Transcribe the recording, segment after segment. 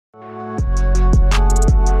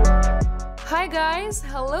guys,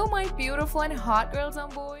 hello my beautiful and hot girls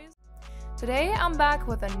and boys. Today I'm back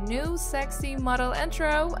with a new sexy model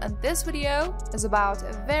intro, and this video is about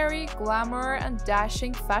a very glamour and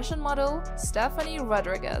dashing fashion model, Stephanie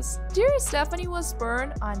Rodriguez. Dear Stephanie was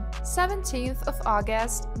born on 17th of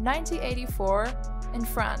August 1984 in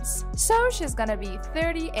France. So she's gonna be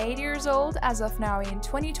 38 years old as of now in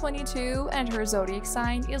 2022, and her zodiac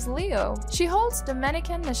sign is Leo. She holds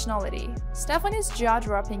Dominican nationality. Stephanie's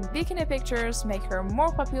jaw-dropping bikini pictures make her more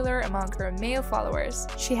popular among her male followers.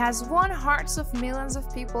 She has won hearts of millions of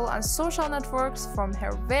people on social networks from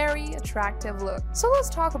her very attractive look. So let's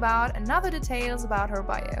talk about another details about her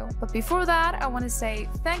bio. But before that, I want to say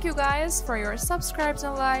thank you guys for your subscribes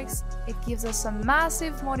and likes. It gives us a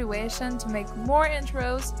massive motivation to make more intros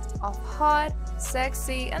of hot,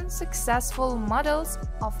 sexy, and successful models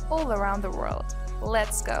of all around the world.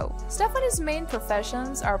 Let's go! Stephanie's main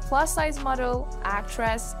professions are plus-size model,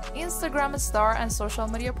 actress, Instagram star, and social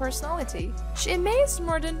media personality. She amazed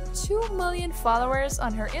more than 2 million followers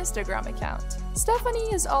on her Instagram account.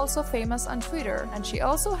 Stephanie is also famous on Twitter, and she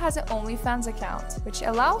also has an OnlyFans account, which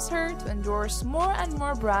allows her to endorse more and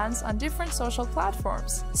more brands on different social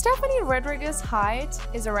platforms. Stephanie Rodriguez's height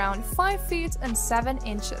is around 5 feet and 7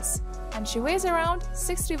 inches, and she weighs around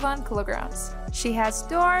 61 kilograms. She has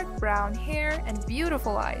dark brown hair and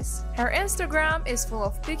beautiful eyes. Her Instagram is full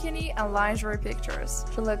of bikini and lingerie pictures.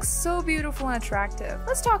 She looks so beautiful and attractive.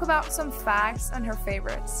 Let's talk about some facts and her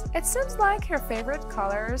favorites. It seems like her favorite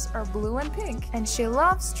colors are blue and pink, and she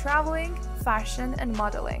loves traveling, fashion, and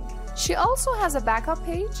modeling. She also has a backup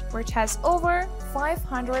page which has over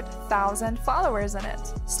 500,000 followers in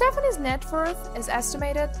it. Stephanie's net worth is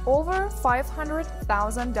estimated over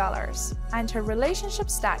 $500,000, and her relationship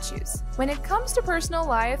status. When it comes to personal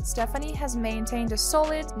life, Stephanie has maintained a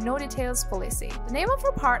solid no details policy. The name of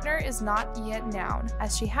her partner is not yet known,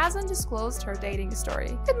 as she hasn't disclosed her dating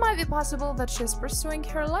story. It might be possible that she's pursuing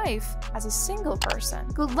her life as a single person.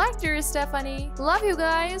 Good luck, dear Stephanie! Love you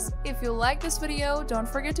guys! If you like this video, don't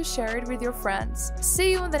forget to share it with your friends.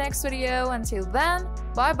 See you in the next video. Until then,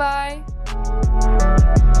 bye bye!